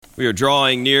We are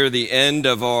drawing near the end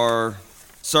of our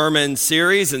sermon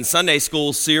series and Sunday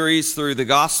school series through the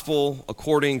Gospel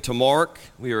according to Mark.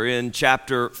 We are in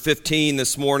chapter 15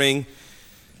 this morning,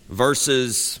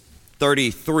 verses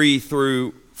 33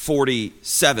 through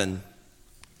 47.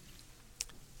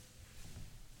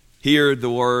 Hear the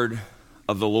word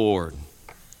of the Lord.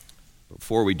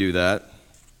 Before we do that,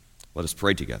 let us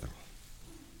pray together.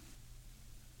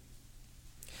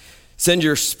 Send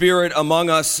your Spirit among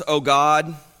us, O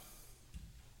God,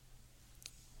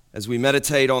 as we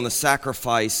meditate on the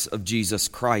sacrifice of Jesus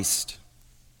Christ.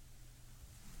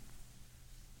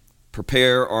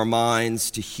 Prepare our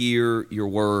minds to hear your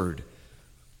word.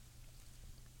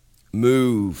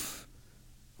 Move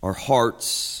our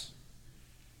hearts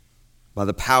by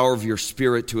the power of your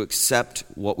Spirit to accept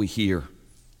what we hear.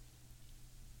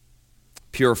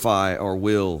 Purify our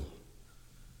will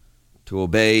to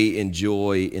obey in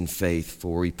joy in faith,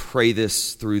 for we pray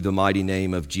this through the mighty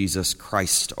name of Jesus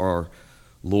Christ, our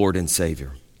Lord and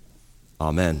Savior.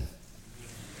 Amen.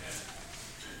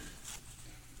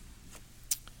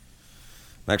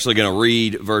 I'm actually going to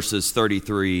read verses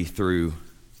 33 through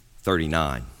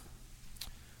 39.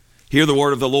 Hear the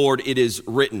word of the Lord. It is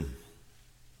written,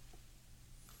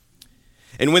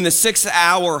 "And when the 6th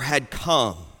hour had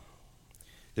come,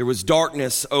 there was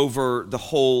darkness over the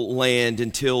whole land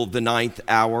until the 9th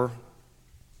hour.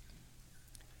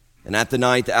 And at the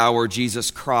 9th hour,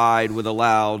 Jesus cried with a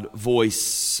loud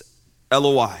voice,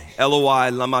 Eloi,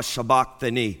 Eloi, lama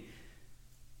sabachthani,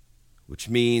 which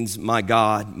means, my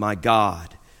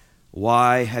God,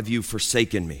 why have you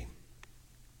forsaken me?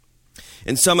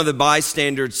 And some of the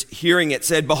bystanders hearing it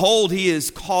said, Behold, he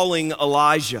is calling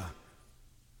Elijah.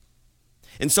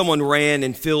 And someone ran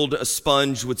and filled a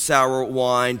sponge with sour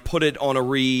wine, put it on a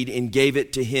reed, and gave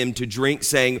it to him to drink,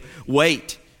 saying,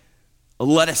 Wait,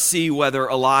 let us see whether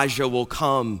Elijah will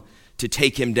come to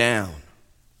take him down.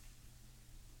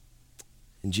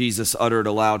 And Jesus uttered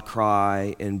a loud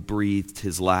cry and breathed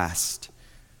his last.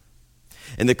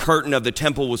 And the curtain of the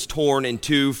temple was torn in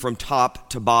two from top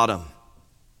to bottom.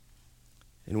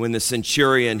 And when the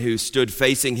centurion who stood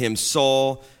facing him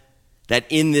saw that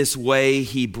in this way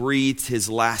he breathed his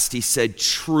last, he said,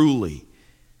 Truly,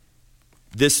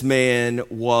 this man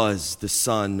was the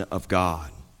Son of God.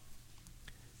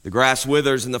 The grass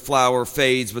withers and the flower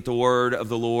fades, but the word of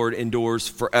the Lord endures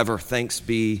forever. Thanks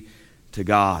be to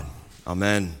God.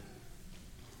 Amen.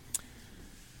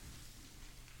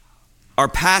 Our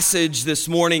passage this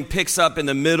morning picks up in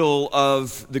the middle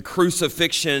of the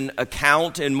crucifixion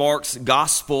account in Mark's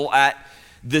gospel at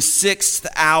the 6th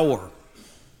hour,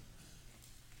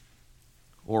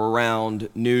 or around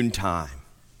noontime.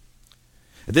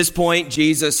 At this point,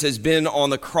 Jesus has been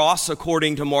on the cross,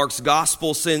 according to Mark's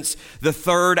gospel, since the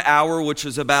 3rd hour, which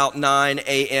was about 9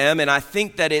 a.m. And I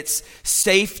think that it's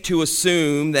safe to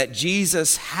assume that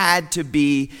Jesus had to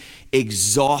be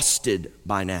exhausted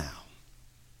by now.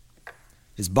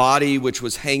 His body, which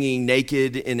was hanging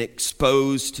naked and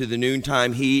exposed to the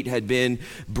noontime heat, had been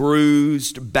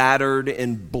bruised, battered,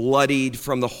 and bloodied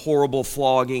from the horrible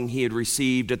flogging he had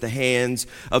received at the hands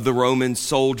of the Roman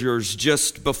soldiers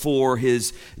just before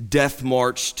his death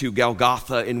march to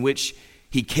Golgotha, in which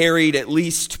he carried at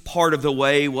least part of the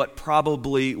way what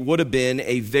probably would have been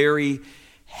a very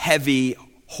heavy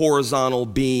horizontal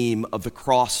beam of the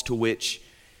cross to which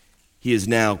he is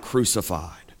now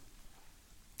crucified.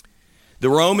 The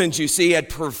Romans, you see, had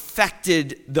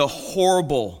perfected the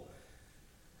horrible,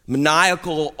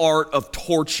 maniacal art of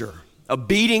torture, of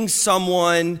beating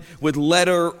someone with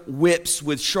leather whips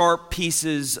with sharp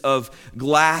pieces of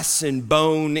glass and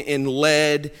bone and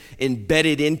lead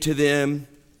embedded into them,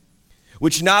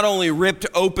 which not only ripped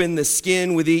open the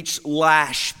skin with each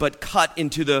lash, but cut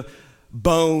into the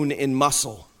bone and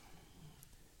muscle.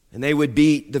 And they would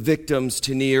beat the victims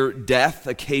to near death.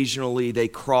 Occasionally they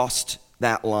crossed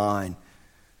that line.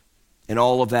 And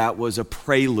all of that was a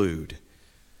prelude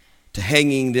to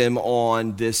hanging them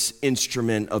on this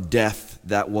instrument of death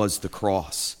that was the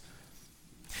cross.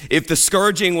 If the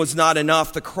scourging was not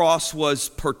enough, the cross was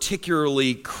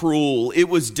particularly cruel. It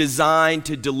was designed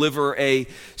to deliver a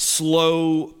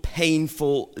slow,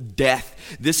 painful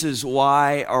death. This is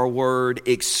why our word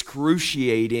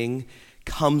excruciating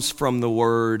comes from the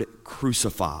word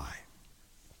crucify.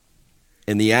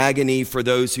 And the agony for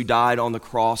those who died on the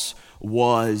cross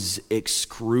was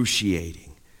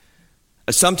excruciating.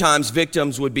 Sometimes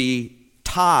victims would be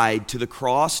tied to the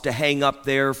cross to hang up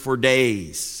there for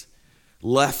days,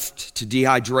 left to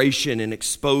dehydration and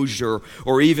exposure,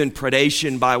 or even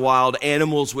predation by wild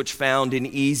animals, which found an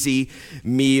easy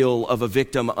meal of a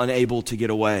victim unable to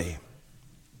get away.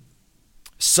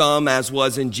 Some, as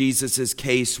was in Jesus'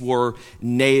 case, were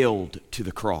nailed to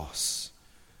the cross.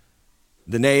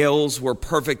 The nails were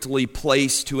perfectly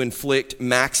placed to inflict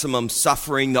maximum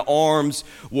suffering. The arms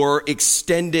were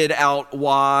extended out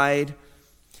wide,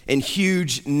 and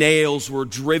huge nails were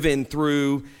driven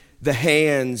through the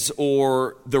hands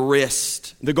or the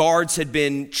wrist. The guards had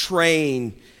been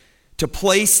trained to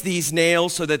place these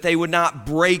nails so that they would not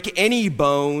break any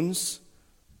bones,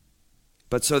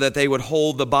 but so that they would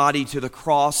hold the body to the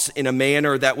cross in a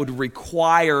manner that would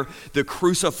require the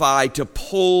crucified to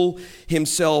pull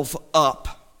himself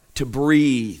up to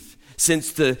breathe,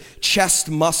 since the chest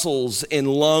muscles and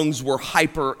lungs were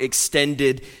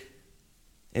hyperextended,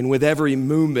 and with every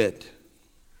movement,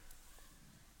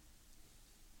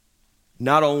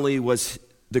 not only was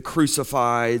the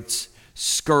crucified's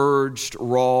scourged,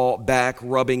 raw back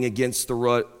rubbing against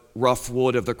the rough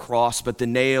wood of the cross, but the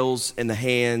nails in the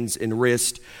hands and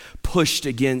wrist pushed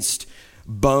against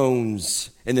bones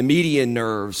and the median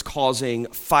nerves, causing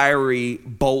fiery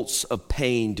bolts of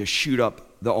pain to shoot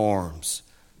up the arms.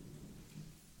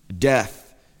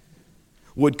 Death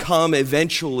would come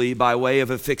eventually by way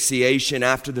of asphyxiation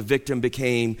after the victim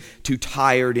became too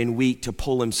tired and weak to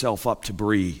pull himself up to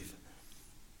breathe.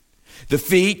 The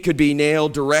feet could be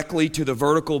nailed directly to the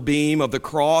vertical beam of the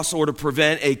cross, or to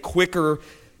prevent a quicker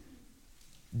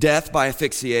death by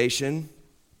asphyxiation,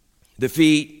 the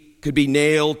feet could be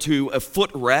nailed to a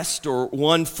footrest, or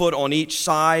one foot on each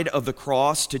side of the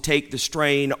cross, to take the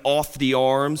strain off the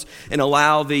arms and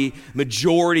allow the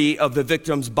majority of the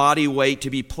victim's body weight to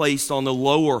be placed on the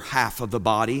lower half of the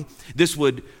body. This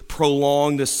would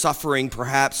prolong the suffering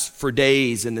perhaps for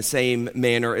days in the same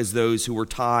manner as those who were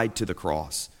tied to the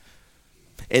cross.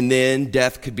 And then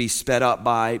death could be sped up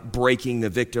by breaking the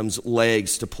victim's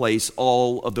legs to place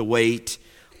all of the weight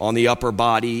on the upper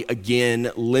body, again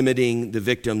limiting the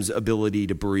victim's ability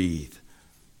to breathe.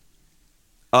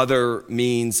 Other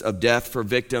means of death for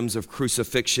victims of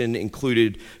crucifixion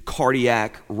included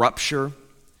cardiac rupture,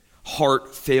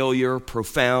 heart failure,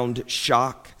 profound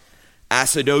shock,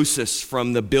 acidosis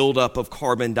from the buildup of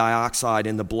carbon dioxide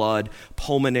in the blood,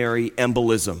 pulmonary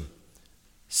embolism,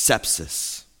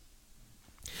 sepsis.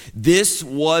 This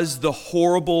was the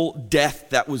horrible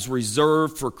death that was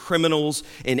reserved for criminals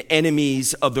and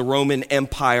enemies of the Roman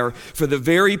Empire, for the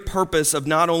very purpose of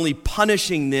not only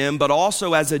punishing them, but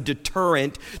also as a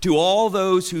deterrent to all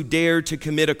those who dared to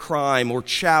commit a crime or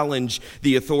challenge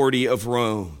the authority of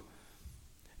Rome.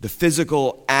 The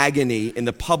physical agony and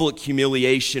the public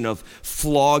humiliation of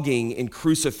flogging and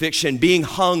crucifixion, being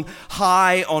hung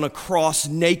high on a cross,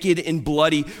 naked and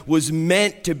bloody, was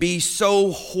meant to be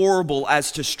so horrible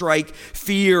as to strike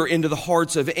fear into the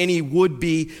hearts of any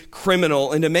would-be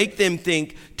criminal and to make them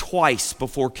think twice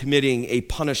before committing a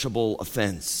punishable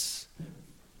offense.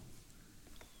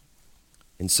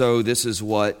 And so this is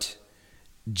what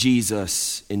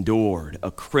Jesus endured,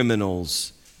 a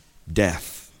criminal's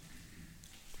death.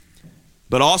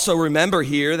 But also remember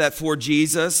here that for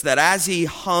Jesus, that as he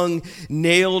hung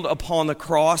nailed upon the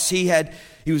cross, he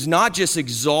was not just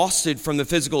exhausted from the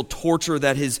physical torture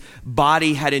that his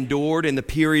body had endured in the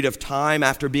period of time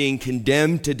after being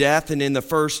condemned to death and in the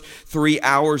first 3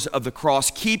 hours of the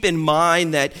cross. Keep in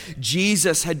mind that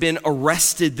Jesus had been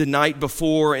arrested the night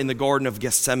before in the Garden of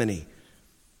Gethsemane.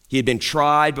 He had been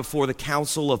tried before the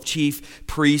council of chief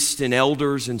priests and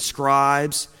elders and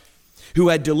scribes, who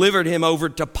had delivered him over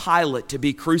to Pilate to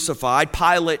be crucified.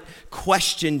 Pilate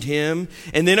questioned him,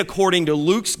 and then according to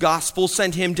Luke's gospel,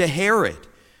 sent him to Herod,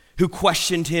 who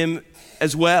questioned him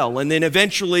as well, and then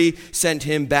eventually sent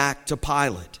him back to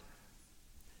Pilate.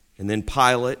 And then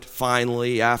Pilate,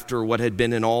 finally, after what had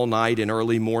been an all-night and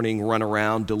early morning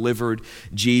runaround, delivered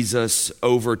Jesus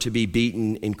over to be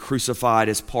beaten and crucified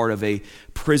as part of a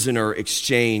prisoner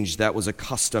exchange that was a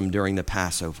custom during the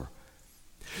Passover.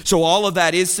 So all of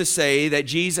that is to say that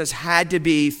Jesus had to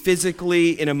be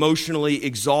physically and emotionally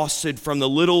exhausted from the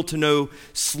little to no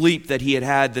sleep that he had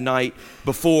had the night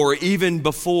before, even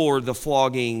before the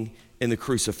flogging and the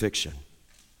crucifixion.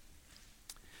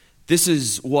 This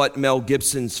is what Mel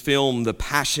Gibson's film, The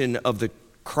Passion of the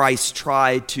Christ,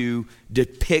 tried to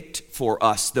depict for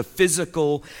us, the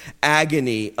physical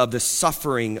agony of the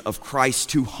suffering of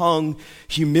Christ, who hung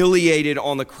humiliated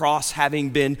on the cross,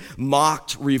 having been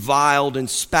mocked, reviled, and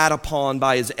spat upon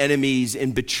by his enemies,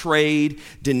 and betrayed,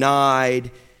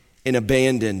 denied, and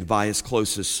abandoned by his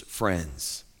closest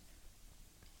friends.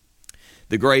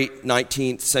 The great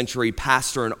 19th century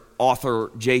pastor and author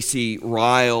J.C.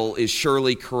 Ryle is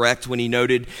surely correct when he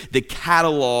noted the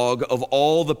catalog of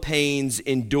all the pains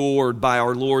endured by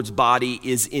our Lord's body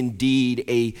is indeed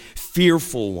a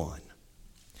fearful one.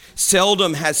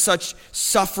 Seldom has such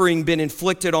suffering been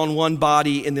inflicted on one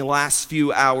body in the last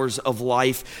few hours of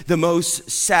life. The most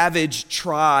savage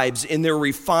tribes, in their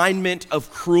refinement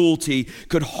of cruelty,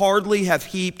 could hardly have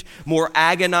heaped more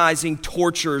agonizing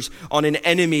tortures on an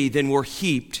enemy than were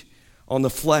heaped on the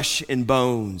flesh and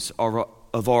bones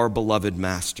of our beloved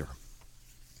Master.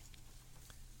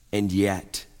 And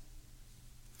yet,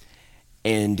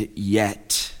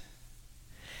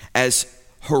 as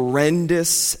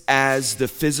horrendous as the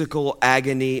physical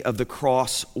agony of the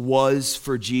cross was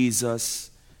for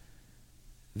Jesus,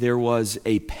 there was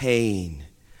a pain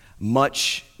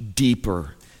much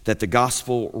deeper that the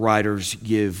gospel writers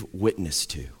give witness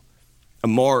to.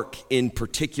 Mark, in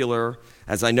particular,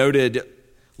 as I noted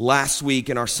last week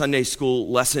in our Sunday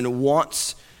school lesson,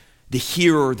 wants the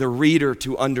hearer, the reader,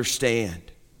 to understand.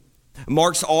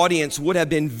 Mark's audience would have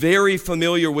been very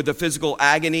familiar with the physical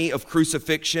agony of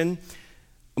crucifixion.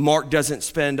 Mark doesn't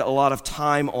spend a lot of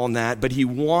time on that, but he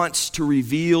wants to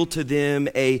reveal to them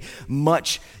a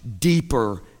much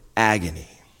deeper agony.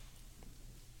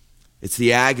 It's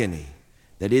the agony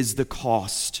that is the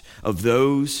cost of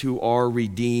those who are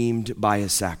redeemed by a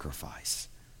sacrifice.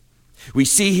 We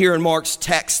see here in Mark's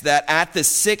text that at the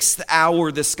 6th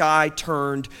hour the sky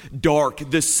turned dark.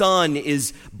 The sun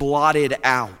is blotted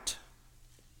out.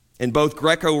 In both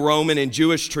Greco-Roman and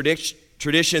Jewish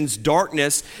traditions,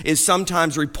 darkness is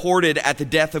sometimes reported at the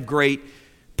death of great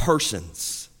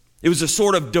persons. It was a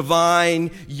sort of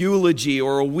divine eulogy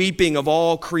or a weeping of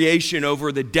all creation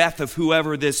over the death of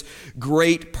whoever this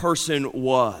great person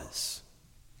was.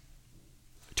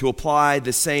 To apply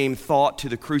the same thought to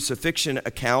the crucifixion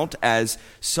account, as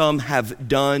some have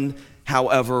done,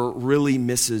 however, really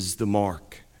misses the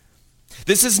mark.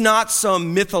 This is not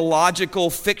some mythological,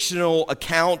 fictional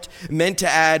account meant to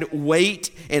add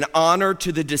weight and honor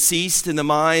to the deceased in the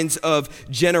minds of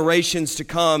generations to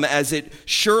come, as it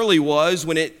surely was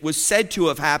when it was said to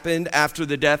have happened after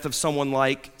the death of someone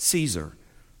like Caesar.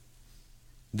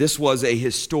 This was a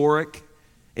historic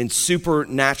and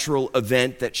supernatural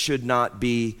event that should not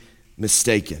be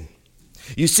mistaken.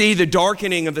 You see, the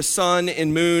darkening of the sun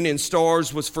and moon and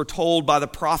stars was foretold by the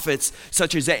prophets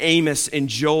such as Amos and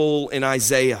Joel and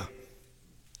Isaiah.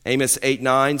 Amos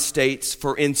 8:9 states,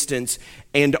 for instance,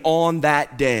 "And on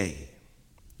that day,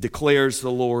 declares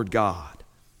the Lord God,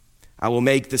 I will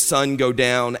make the sun go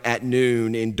down at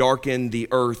noon and darken the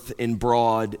earth in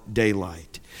broad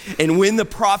daylight." And when the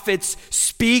prophets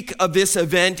speak of this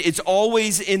event, it's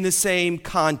always in the same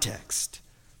context: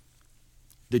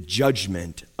 the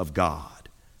judgment of God.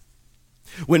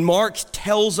 When Mark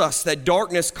tells us that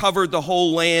darkness covered the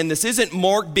whole land, this isn't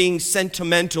Mark being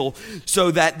sentimental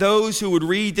so that those who would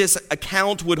read this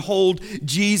account would hold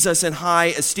Jesus in high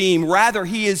esteem. Rather,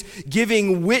 he is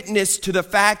giving witness to the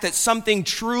fact that something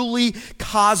truly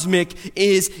cosmic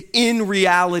is in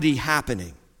reality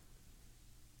happening.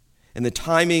 And the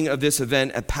timing of this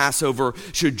event at Passover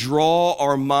should draw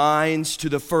our minds to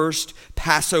the first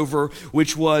Passover,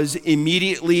 which was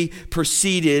immediately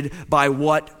preceded by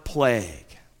what plague?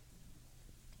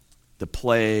 The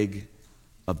plague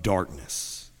of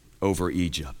darkness over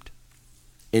Egypt.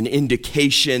 An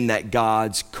indication that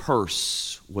God's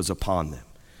curse was upon them.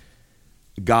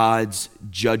 God's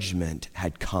judgment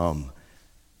had come,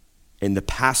 and the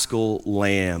Paschal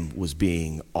lamb was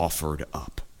being offered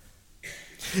up.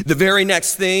 The very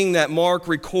next thing that Mark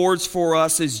records for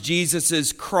us is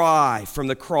Jesus' cry from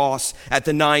the cross at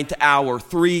the 9th hour,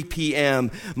 3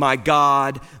 p.m. My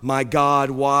God,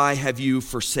 why have you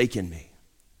forsaken me?"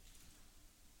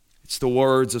 It's the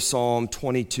words of Psalm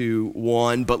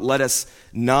 22:1, but let us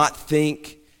not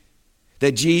think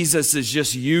that Jesus is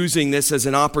just using this as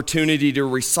an opportunity to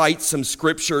recite some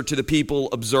scripture to the people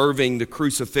observing the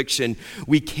crucifixion.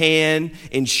 We can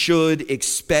and should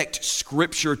expect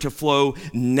scripture to flow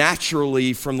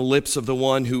naturally from the lips of the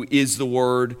one who is the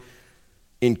Word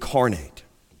incarnate.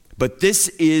 But this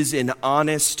is an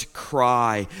honest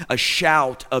cry, a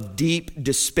shout of deep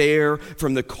despair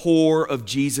from the core of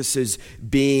Jesus'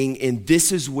 being, and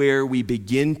this is where we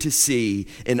begin to see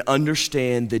and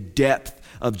understand the depth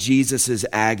of Jesus'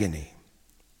 agony.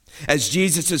 As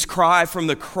Jesus' cry from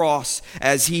the cross,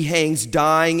 as he hangs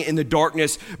dying in the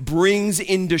darkness, brings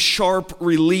into sharp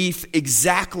relief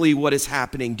exactly what is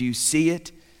happening. Do you see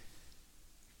it?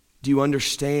 Do you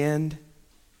understand?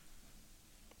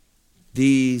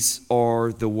 These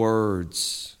are the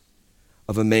words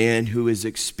of a man who is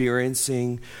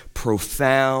experiencing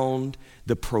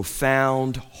the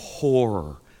profound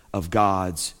horror of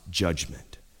God's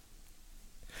judgment.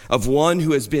 of one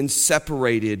who has been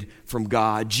separated from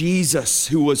God. Jesus,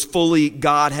 who was fully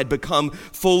God, had become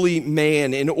fully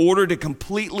man in order to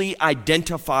completely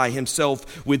identify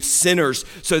himself with sinners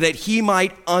so that he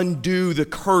might undo the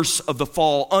curse of the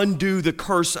fall, undo the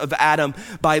curse of Adam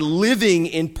by living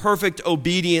in perfect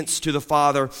obedience to the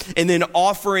Father and then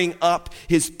offering up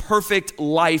his perfect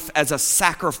life as a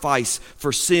sacrifice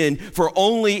for sin. For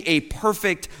only a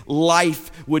perfect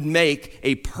life would make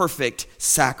a perfect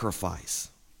sacrifice.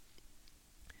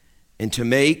 And to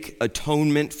make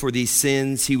atonement for these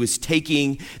sins, he was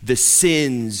taking the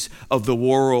sins of the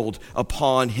world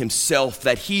upon himself,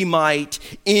 that he might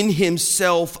in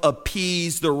himself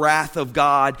appease the wrath of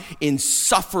God in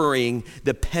suffering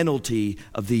the penalty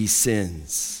of these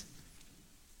sins.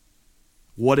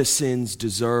 What do sins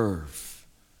deserve?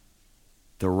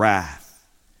 The wrath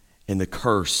and the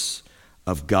curse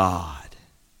of God.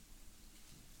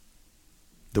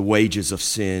 The wages of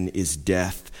sin is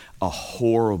death, a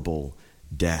horrible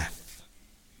death.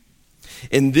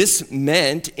 And this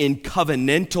meant, in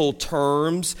covenantal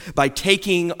terms, by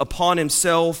taking upon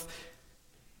himself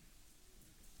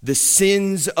the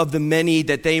sins of the many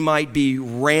that they might be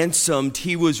ransomed,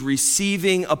 he was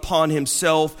receiving upon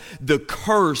himself the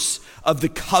curse of the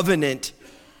covenant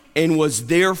and was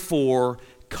therefore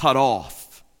cut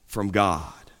off from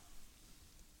God.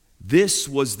 This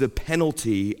was the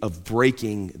penalty of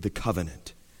breaking the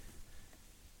covenant.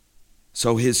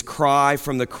 So his cry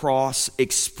from the cross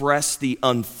expressed the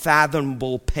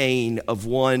unfathomable pain of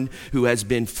one who has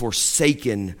been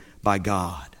forsaken by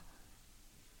God.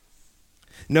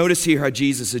 Notice here how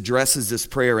Jesus addresses this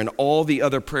prayer and all the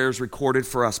other prayers recorded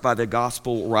for us by the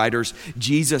gospel writers.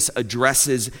 Jesus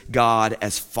addresses God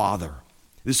as Father.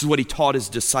 This is what he taught his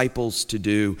disciples to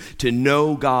do, to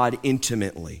know God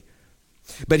intimately.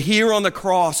 But here on the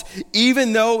cross,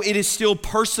 even though it is still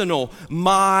personal,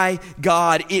 my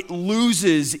God, it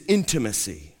loses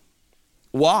intimacy.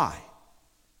 Why?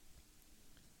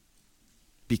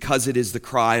 Because it is the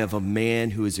cry of a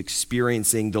man who is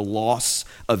experiencing the loss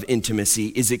of intimacy,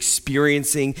 is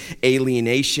experiencing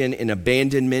alienation and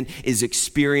abandonment, is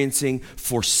experiencing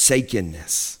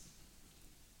forsakenness.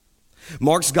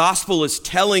 Mark's gospel is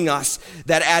telling us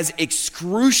that as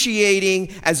excruciating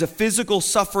as the physical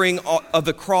suffering of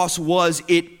the cross was,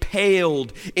 it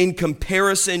paled in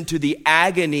comparison to the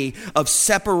agony of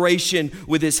separation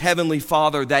with his heavenly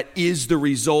Father that is the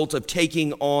result of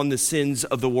taking on the sins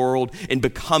of the world and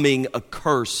becoming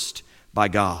accursed by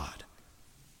God.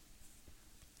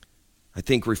 I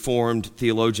think Reformed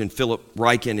theologian Philip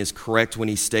Ryken is correct when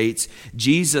he states,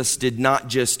 Jesus did not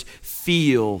just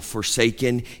feel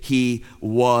forsaken, he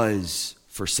was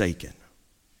forsaken.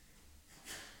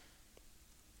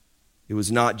 It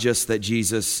was not just that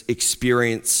Jesus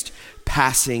experienced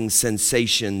passing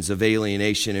sensations of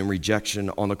alienation and rejection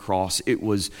on the cross. It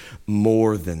was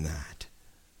more than that.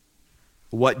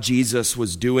 What Jesus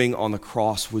was doing on the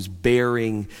cross was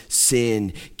bearing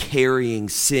sin, carrying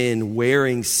sin,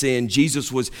 wearing sin.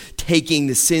 Jesus was taking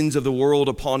the sins of the world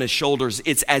upon his shoulders.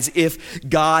 It's as if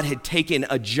God had taken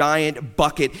a giant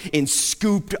bucket and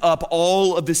scooped up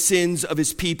all of the sins of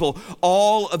his people,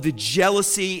 all of the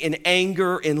jealousy and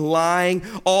anger and lying,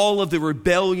 all of the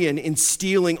rebellion and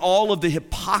stealing, all of the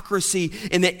hypocrisy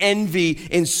and the envy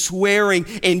and swearing,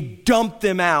 and dumped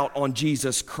them out on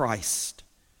Jesus Christ.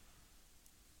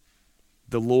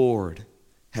 The Lord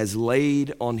has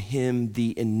laid on him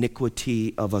the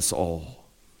iniquity of us all.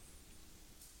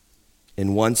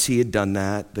 And once he had done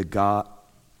that,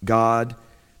 God,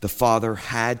 the Father,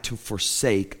 had to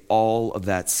forsake all of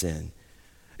that sin.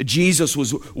 Jesus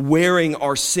was wearing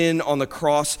our sin on the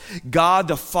cross. God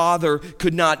the Father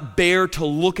could not bear to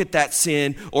look at that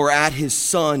sin or at his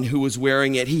Son who was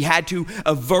wearing it. He had to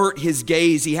avert his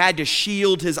gaze. He had to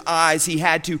shield his eyes. He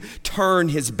had to turn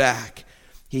his back.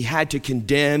 He had to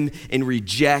condemn and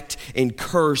reject and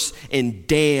curse and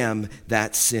damn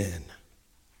that sin.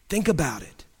 Think about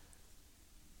it.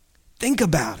 Think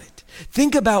about it.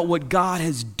 Think about what God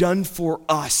has done for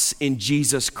us in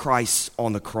Jesus Christ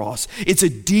on the cross. It's a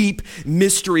deep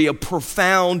mystery, a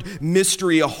profound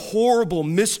mystery, a horrible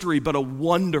mystery, but a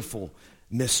wonderful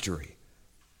mystery.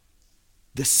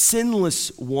 The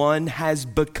sinless one has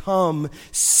become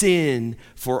sin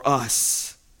for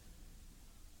us.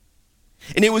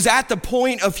 And it was at the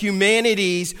point of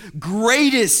humanity's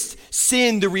greatest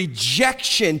sin, the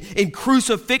rejection and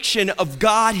crucifixion of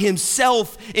God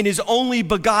himself in his only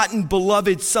begotten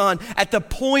beloved Son. At the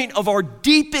point of our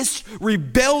deepest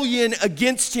rebellion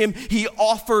against him, he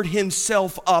offered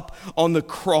himself up on the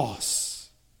cross.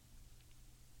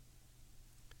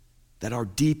 that our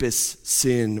deepest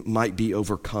sin might be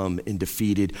overcome and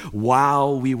defeated.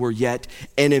 While we were yet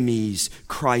enemies,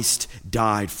 Christ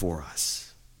died for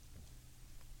us.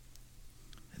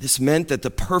 This meant that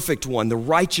the perfect one, the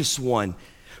righteous one,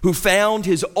 who found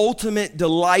his ultimate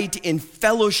delight in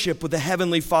fellowship with the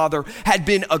Heavenly Father, had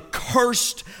been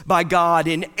accursed by God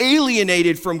and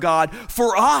alienated from God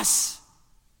for us.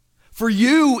 For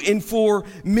you and for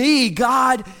me,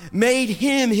 God made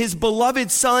him, his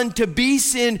beloved Son, to be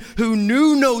sin who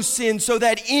knew no sin, so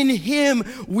that in him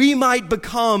we might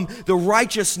become the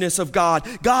righteousness of God.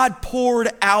 God poured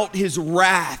out his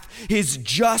wrath, his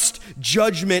just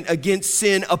judgment against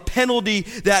sin, a penalty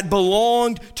that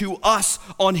belonged to us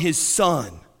on his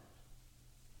Son.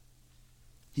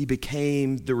 He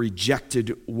became the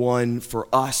rejected one for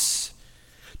us,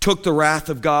 took the wrath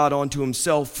of God onto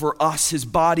himself for us. His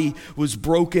body was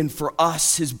broken for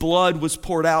us. His blood was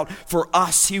poured out for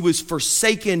us. He was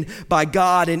forsaken by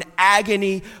God in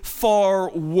agony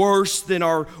far worse than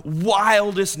our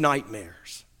wildest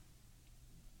nightmares.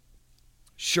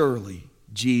 Surely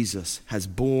Jesus has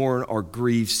borne our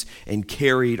griefs and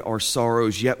carried our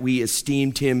sorrows, yet we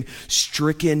esteemed him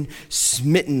stricken,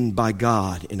 smitten by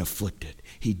God, and afflicted.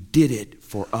 He did it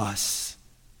for us.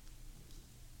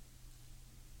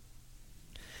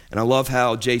 And I love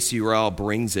how J.C. Ryle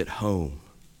brings it home.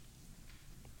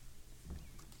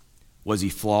 Was he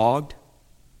flogged?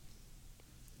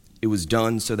 It was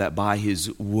done so that by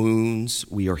his wounds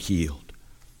we are healed.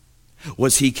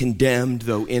 Was he condemned,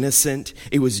 though innocent?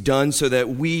 It was done so that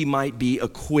we might be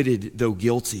acquitted, though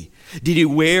guilty. Did he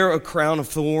wear a crown of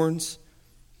thorns?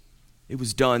 It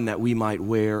was done that we might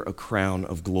wear a crown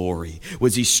of glory.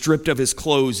 Was he stripped of his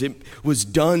clothes? It was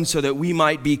done so that we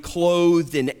might be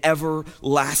clothed in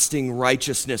everlasting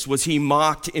righteousness. Was he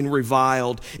mocked and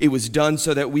reviled? It was done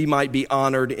so that we might be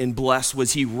honored and blessed.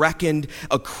 Was he reckoned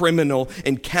a criminal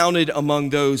and counted among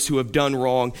those who have done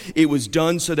wrong? It was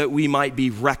done so that we might be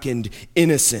reckoned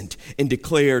innocent and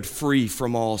declared free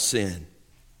from all sin.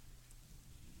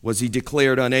 Was he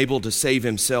declared unable to save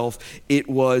himself? It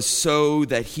was so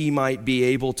that he might be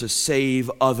able to save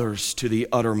others to the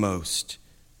uttermost.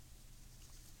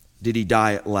 Did he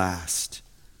die at last?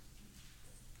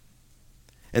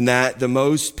 And that the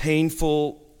most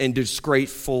painful and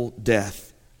disgraceful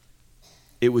death,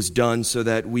 it was done so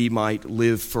that we might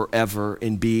live forever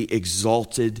and be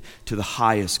exalted to the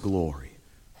highest glory.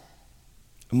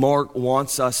 Mark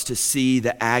wants us to see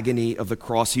the agony of the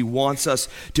cross. He wants us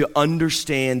to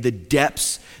understand the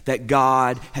depths that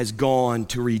God has gone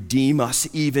to redeem us,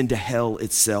 even to hell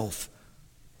itself.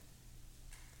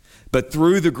 But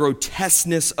through the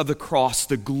grotesqueness of the cross,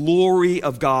 the glory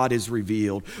of God is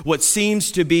revealed. What seems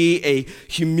to be a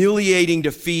humiliating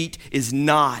defeat is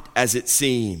not as it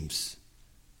seems.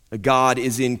 God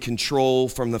is in control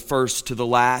from the first to the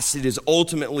last. It is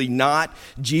ultimately not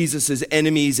Jesus'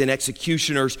 enemies and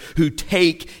executioners who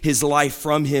take his life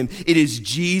from him. It is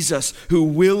Jesus who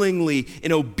willingly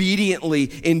and obediently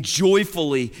and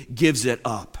joyfully gives it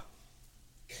up.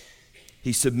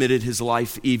 He submitted his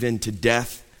life even to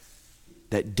death,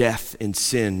 that death and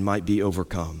sin might be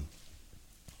overcome.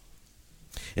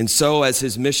 And so as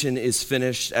his mission is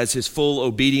finished, as his full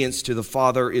obedience to the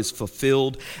Father is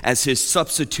fulfilled, as his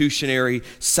substitutionary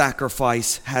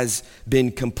sacrifice has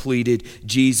been completed,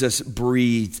 Jesus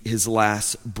breathed his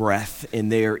last breath,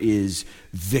 and there is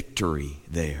victory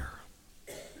there.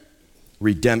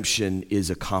 Redemption is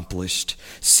accomplished.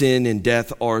 Sin and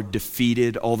death are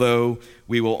defeated, although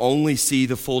we will only see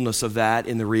the fullness of that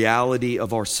in the reality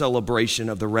of our celebration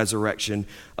of the resurrection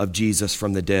of Jesus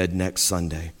from the dead next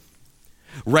Sunday.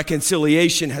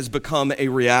 Reconciliation has become a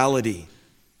reality.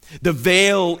 The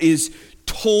veil is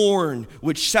torn,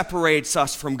 which separates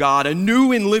us from God. A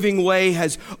new and living way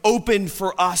has opened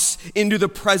for us into the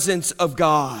presence of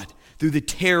God through the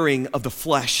tearing of the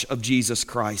flesh of Jesus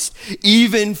Christ,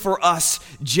 even for us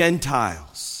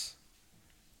Gentiles.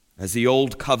 As the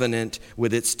old covenant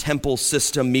with its temple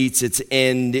system meets its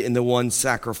end in the one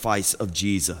sacrifice of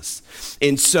Jesus.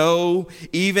 And so,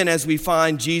 even as we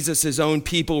find Jesus' own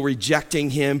people rejecting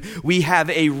him, we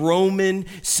have a Roman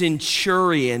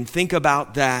centurion, think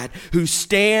about that, who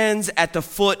stands at the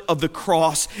foot of the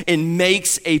cross and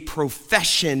makes a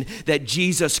profession that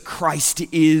Jesus Christ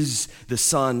is the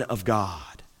Son of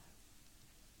God.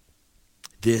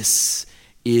 This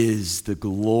is the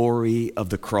glory of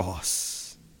the cross.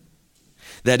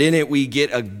 That in it we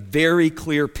get a very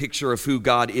clear picture of who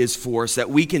God is for us,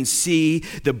 that we can see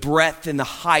the breadth and the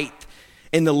height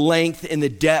and the length and the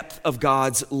depth of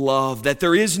God's love, that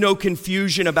there is no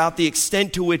confusion about the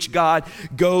extent to which God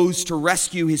goes to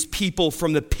rescue his people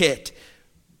from the pit.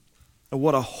 And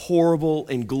what a horrible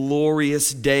and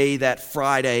glorious day that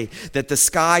Friday, that the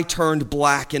sky turned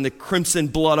black and the crimson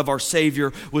blood of our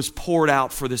Savior was poured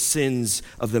out for the sins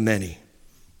of the many.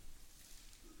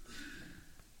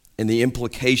 And the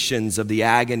implications of the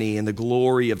agony and the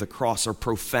glory of the cross are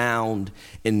profound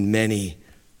and many.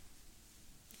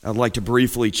 I'd like to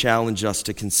briefly challenge us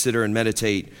to consider and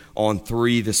meditate on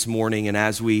 3 this morning. And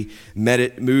as we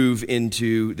move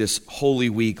into this Holy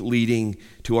Week leading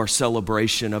to our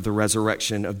celebration of the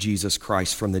resurrection of Jesus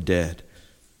Christ from the dead,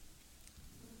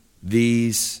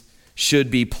 these should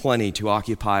be plenty to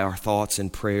occupy our thoughts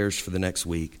and prayers for the next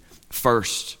week.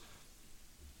 First,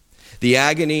 the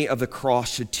agony of the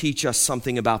cross should teach us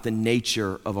something about the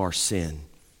nature of our sin.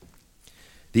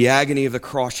 The agony of the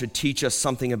cross should teach us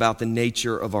something about the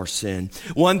nature of our sin.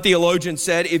 One theologian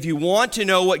said, if you want to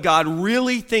know what God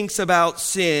really thinks about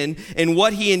sin and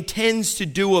what he intends to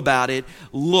do about it,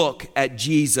 look at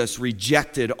Jesus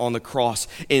rejected on the cross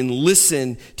and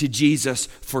listen to Jesus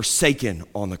forsaken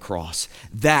on the cross.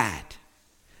 That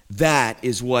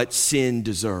is what sin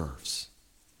deserves.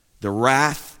 The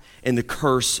wrath and the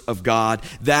curse of God.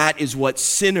 That is what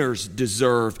sinners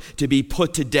deserve, to be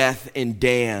put to death and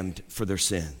damned for their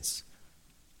sins.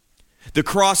 The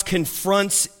cross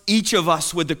confronts each of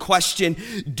us with the question,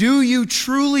 do you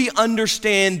truly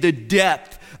understand the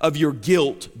depth of your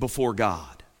guilt before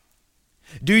God?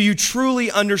 Do you truly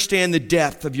understand the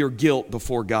depth of your guilt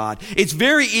before God? It's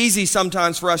very easy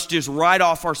sometimes for us to just write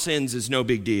off our sins as no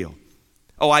big deal.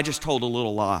 Oh, I just told a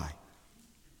little lie.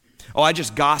 Oh, I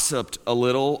just gossiped a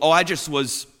little. Oh, I just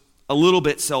was a little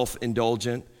bit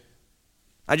self-indulgent.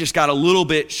 I just got a little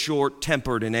bit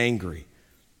short-tempered and angry.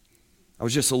 I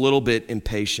was just a little bit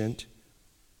impatient.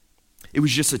 It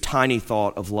was just a tiny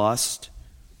thought of lust.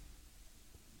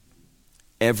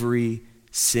 Every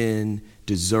sin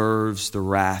deserves the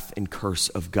wrath and curse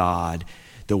of God.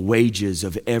 The wages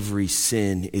of every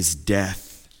sin is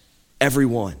death. Every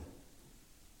one.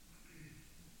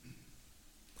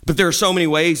 But there are so many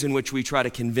ways in which we try to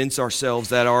convince ourselves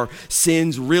that our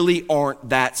sins really aren't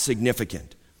that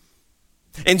significant.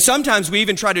 And sometimes we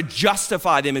even try to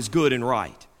justify them as good and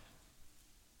right.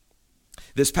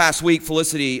 This past week,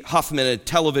 Felicity Huffman, a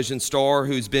television star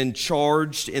who's been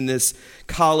charged in this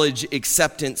college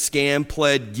acceptance scam,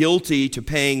 pled guilty to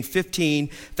paying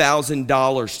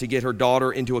 $15,000 to get her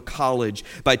daughter into a college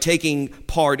by taking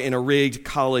part in a rigged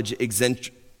college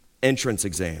entrance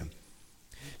exam.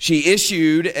 She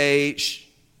issued a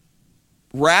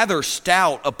rather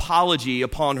stout apology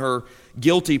upon her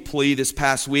guilty plea this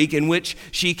past week, in which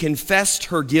she confessed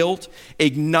her guilt,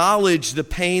 acknowledged the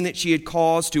pain that she had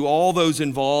caused to all those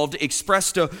involved,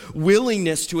 expressed a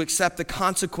willingness to accept the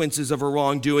consequences of her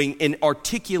wrongdoing, and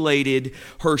articulated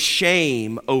her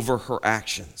shame over her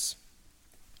actions.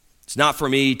 It's not for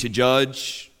me to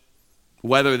judge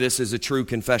whether this is a true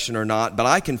confession or not, but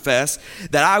I confess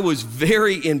that I was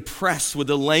very impressed with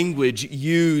the language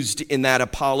used in that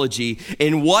apology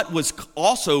and what was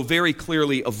also very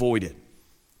clearly avoided.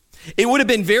 It would have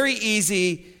been very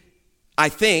easy, I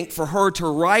think, for her to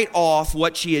write off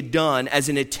what she had done as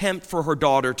an attempt for her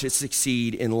daughter to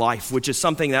succeed in life, which is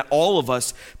something that all of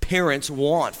us parents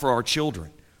want for our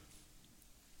children.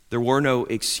 There were no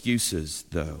excuses,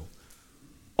 though.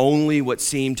 Only what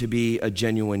seemed to be a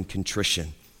genuine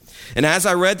contrition. And as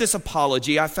I read this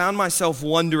apology, I found myself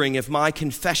wondering if my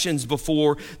confessions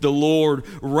before the Lord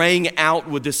rang out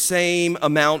with the same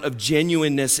amount of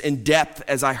genuineness and depth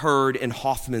as I heard in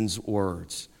Hoffman's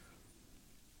words.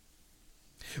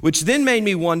 Which then made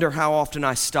me wonder how often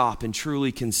I stop and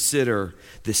truly consider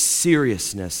the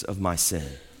seriousness of my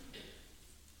sin.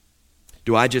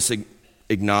 Do I just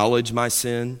acknowledge my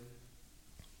sin?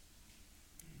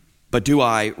 But do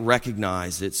I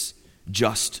recognize its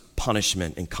just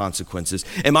punishment and consequences?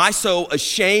 Am I so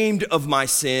ashamed of my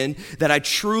sin that I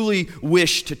truly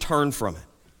wish to turn from it?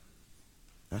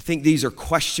 I think these are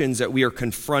questions that we are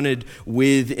confronted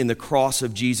with in the cross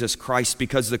of Jesus Christ,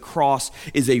 because the cross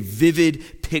is a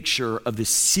vivid picture of the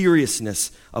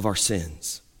seriousness of our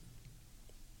sins.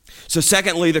 So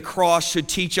secondly, the cross should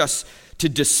teach us to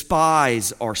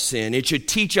despise our sin. It should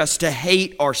teach us to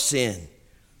hate our sin.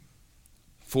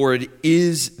 For it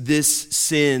is this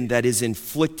sin that is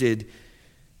inflicted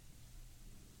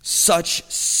such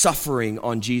suffering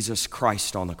on Jesus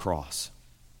Christ on the cross.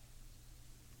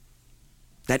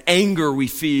 That anger we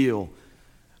feel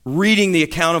reading the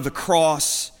account of the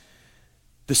cross,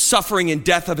 the suffering and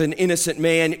death of an innocent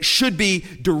man, should be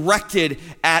directed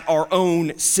at our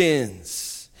own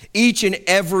sins. Each and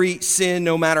every sin,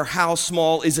 no matter how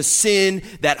small, is a sin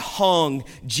that hung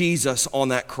Jesus on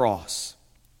that cross.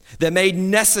 that made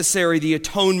necessary the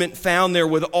atonement found there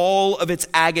with all of its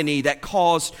agony that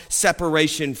caused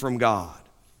separation from God.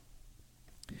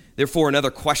 Therefore,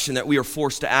 another question that we are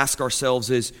forced to ask ourselves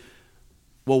is,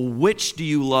 well, which do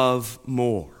you love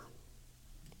more?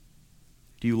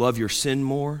 Do you love your sin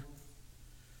more?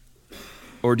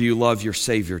 Or do you love your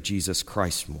Savior, Jesus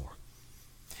Christ, more?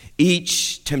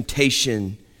 Each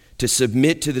temptation to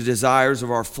submit to the desires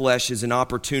of our flesh is an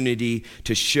opportunity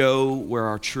to show where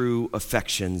our true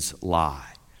affections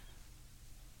lie.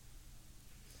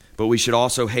 But we should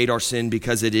also hate our sin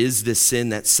because it is this sin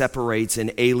that separates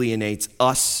and alienates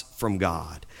us from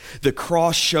God. The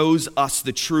cross shows us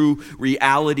the true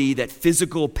reality that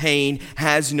physical pain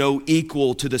has no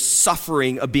equal to the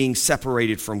suffering of being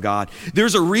separated from God.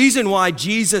 There's a reason why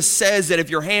Jesus says that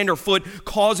if your hand or foot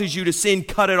causes you to sin,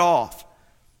 cut it off.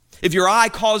 If your eye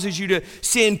causes you to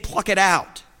sin, pluck it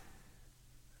out.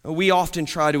 We often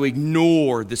try to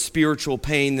ignore the spiritual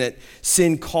pain that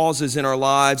sin causes in our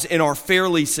lives and are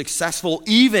fairly successful,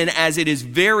 even as it is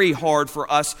very hard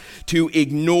for us to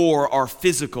ignore our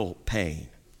physical pain.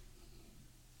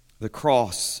 The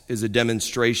cross is a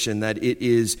demonstration that it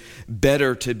is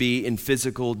better to be in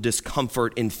physical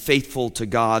discomfort and faithful to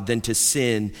God than to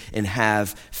sin and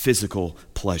have physical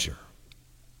pleasure.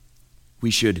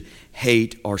 We should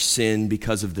hate our sin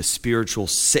because of the spiritual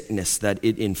sickness that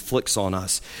it inflicts on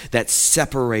us, that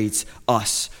separates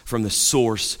us from the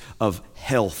source of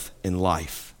health and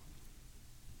life.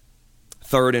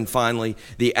 Third and finally,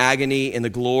 the agony and the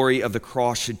glory of the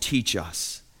cross should teach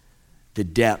us the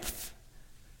depth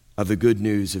of the good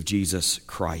news of Jesus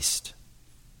Christ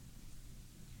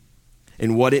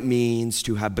and what it means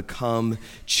to have become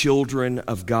children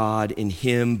of God in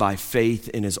Him by faith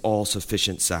in His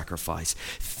all-sufficient sacrifice.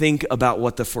 Think about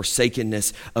what the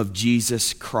forsakenness of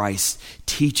Jesus Christ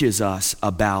teaches us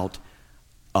about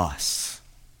us.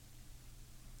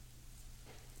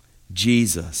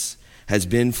 Jesus has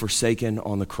been forsaken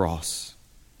on the cross.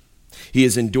 He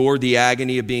has endured the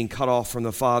agony of being cut off from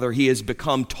the Father. He has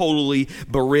become totally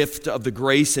bereft of the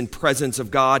grace and presence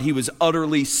of God. He was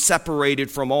utterly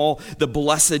separated from all the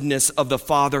blessedness of the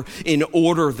Father in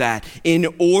order that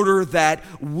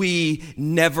we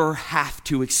never have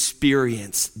to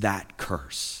experience that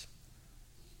curse.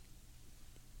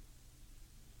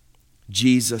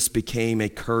 Jesus became a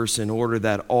curse in order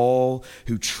that all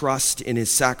who trust in His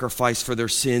sacrifice for their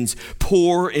sins,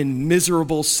 poor and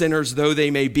miserable sinners though they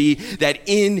may be, that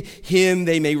in Him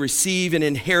they may receive an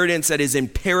inheritance that is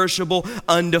imperishable,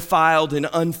 undefiled, and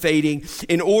unfading,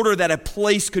 in order that a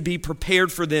place could be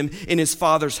prepared for them in His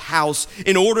Father's house,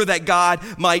 in order that God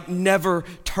might never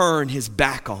turn His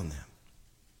back on them,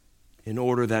 in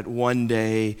order that one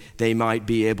day they might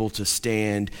be able to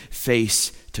stand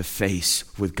face to face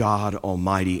with God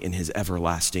Almighty in His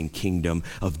everlasting kingdom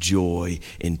of joy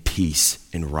and peace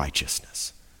and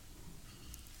righteousness.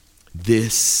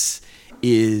 This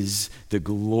is the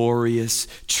glorious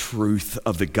truth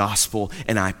of the gospel,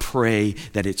 and I pray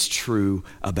that it's true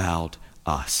about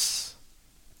us.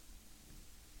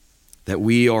 That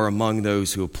we are among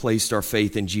those who have placed our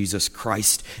faith in Jesus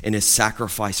Christ and His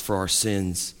sacrifice for our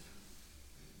sins.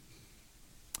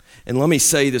 And let me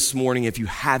say this morning, if you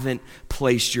haven't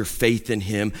placed your faith in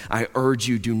Him, I urge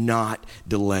you, do not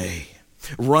delay.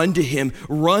 Run to Him,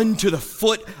 run to the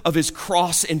foot of His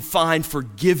cross and find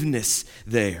forgiveness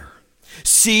there.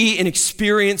 See and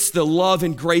experience the love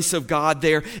and grace of God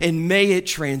there, and may it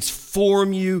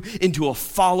transform you into a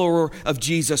follower of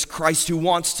Jesus Christ who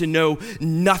wants to know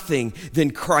nothing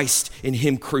than Christ and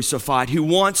Him crucified, who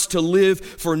wants to live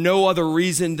for no other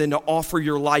reason than to offer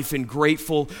your life in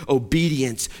grateful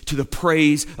obedience to the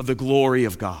praise of the glory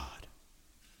of God.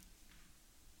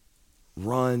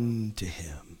 Run to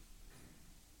Him.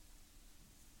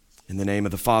 In the name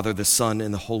of the Father, the Son,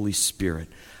 and the Holy Spirit.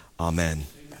 Amen.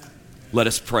 Let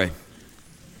us pray.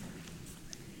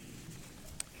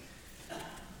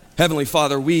 Heavenly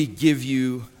Father, we give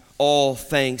you all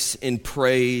thanks and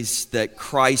praise that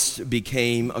Christ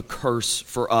became a curse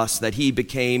for us, that He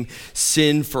became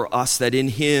sin for us, that in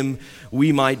Him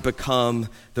we might become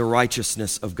the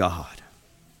righteousness of God.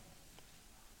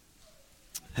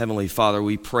 Heavenly Father,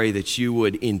 we pray that you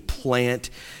would implant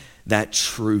that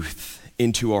truth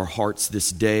into our hearts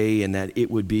this day, and that it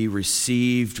would be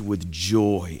received with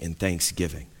joy and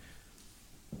thanksgiving.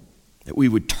 That we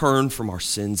would turn from our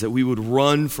sins, that we would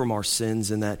run from our sins,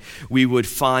 and that we would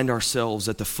find ourselves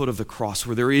at the foot of the cross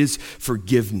where there is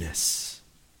forgiveness.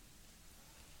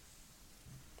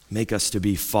 Make us to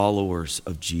be followers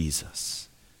of Jesus,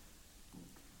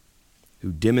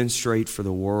 who demonstrate for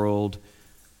the world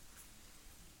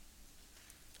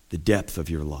the depth of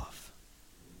your love.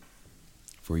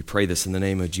 For we pray this in the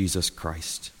name of Jesus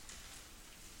Christ.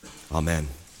 Amen.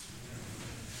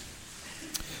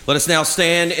 Let us now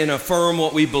stand and affirm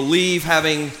what we believe,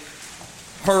 having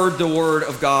heard the word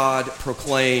of God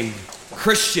proclaimed.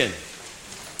 Christian,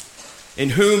 in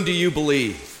whom do you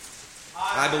believe?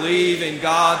 I believe in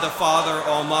God the Father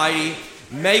Almighty,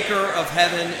 maker of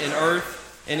heaven and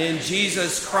earth, and in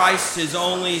Jesus Christ, his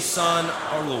only Son,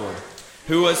 our Lord,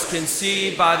 who was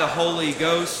conceived by the Holy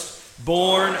Ghost,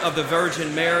 born of the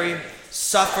Virgin Mary,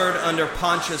 suffered under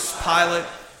Pontius Pilate,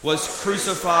 was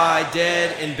crucified,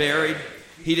 dead, and buried.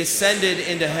 He descended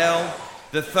into hell.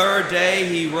 The third day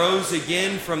he rose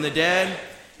again from the dead.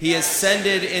 He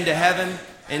ascended into heaven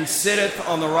and sitteth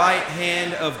on the right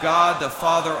hand of God the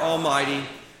Father Almighty.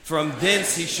 From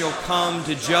thence he shall come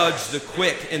to judge the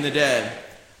quick and the dead.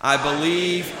 I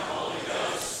believe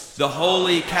the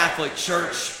Holy Catholic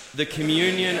Church, the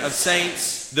communion of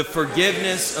saints, the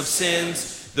forgiveness of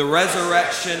sins, the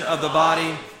resurrection of the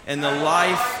body, and the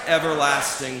life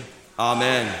everlasting.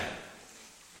 Amen.